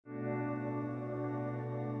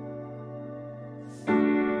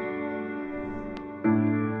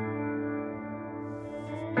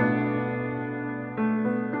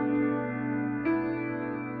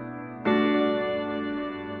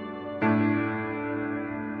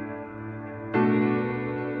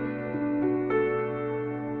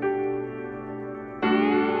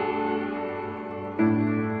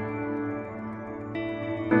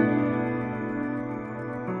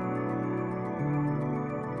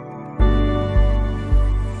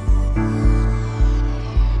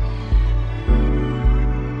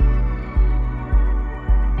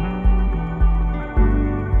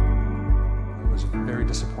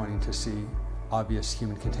obvious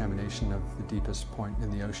human contamination of the deepest point in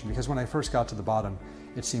the ocean. Because when I first got to the bottom,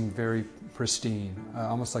 it seemed very pristine,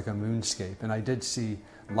 almost like a moonscape, and I did see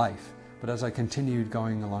life. But as I continued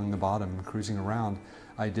going along the bottom and cruising around,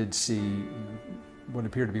 I did see what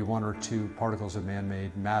appeared to be 1 or 2 particles of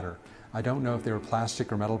man-made matter. I don't know if they were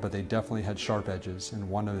plastic or metal, but they definitely had sharp edges, and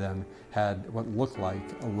one of them had what looked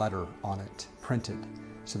like a letter on it, printed.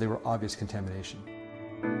 So they were obvious contamination.